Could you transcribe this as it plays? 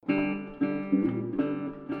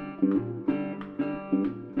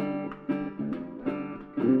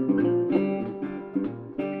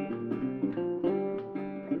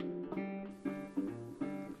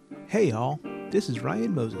Hey y'all, this is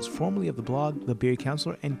Ryan Moses, formerly of the blog The Beer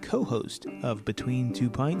Counselor and co-host of Between Two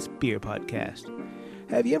Pints Beer Podcast.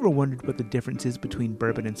 Have you ever wondered what the difference is between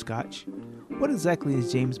bourbon and scotch? What exactly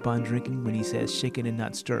is James Bond drinking when he says shaken and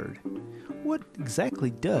not stirred? What exactly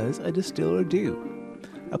does a distiller do?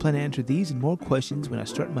 I plan to answer these and more questions when I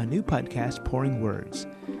start my new podcast, Pouring Words.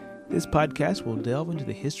 This podcast will delve into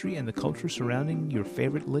the history and the culture surrounding your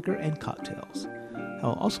favorite liquor and cocktails.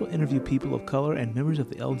 I'll also interview people of color and members of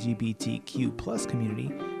the LGBTQ+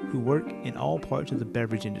 community who work in all parts of the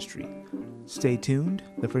beverage industry. Stay tuned,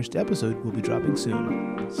 the first episode will be dropping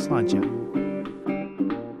soon. Sláinte.